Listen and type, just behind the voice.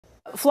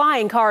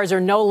Flying cars are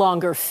no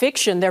longer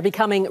fiction, they're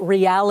becoming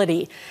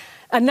reality.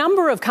 A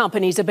number of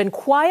companies have been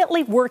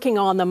quietly working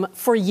on them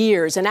for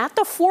years, and at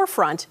the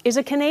forefront is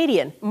a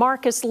Canadian,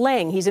 Marcus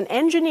Leng. He's an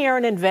engineer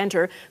and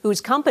inventor whose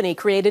company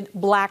created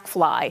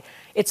BlackFly.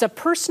 It's a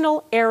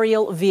personal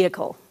aerial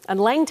vehicle, and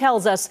Leng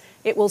tells us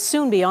it will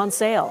soon be on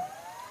sale.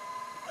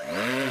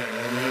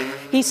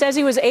 He says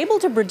he was able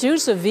to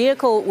produce a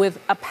vehicle with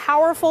a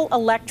powerful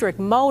electric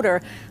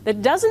motor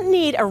that doesn't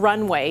need a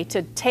runway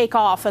to take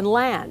off and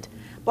land.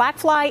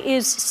 BlackFly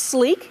is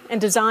sleek and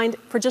designed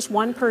for just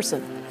one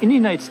person. In the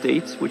United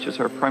States, which is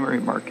our primary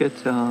market,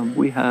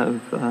 we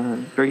have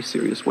very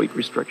serious weight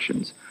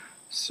restrictions.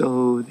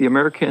 So the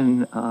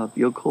American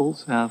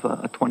vehicles have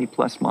a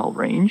 20-plus mile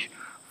range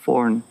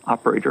for an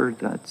operator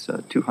that's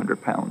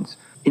 200 pounds.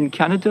 In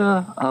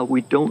Canada,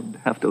 we don't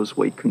have those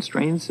weight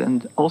constraints,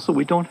 and also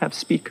we don't have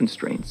speed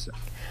constraints.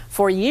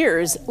 For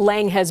years,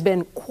 Leng has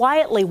been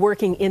quietly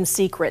working in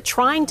secret,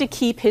 trying to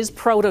keep his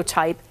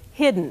prototype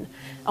hidden.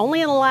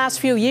 Only in the last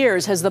few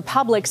years has the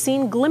public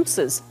seen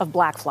glimpses of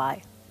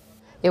BlackFly.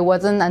 It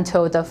wasn't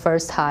until the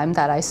first time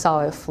that I saw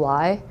it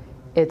fly,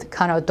 it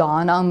kind of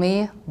dawned on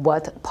me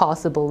what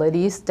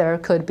possibilities there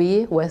could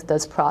be with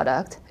this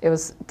product. It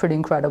was pretty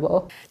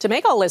incredible. To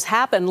make all this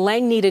happen,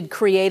 Leng needed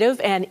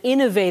creative and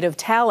innovative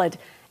talent,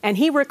 and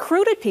he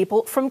recruited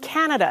people from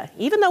Canada.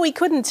 Even though he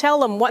couldn't tell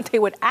them what they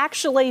would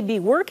actually be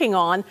working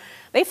on,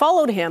 they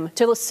followed him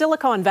to the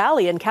Silicon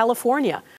Valley in California.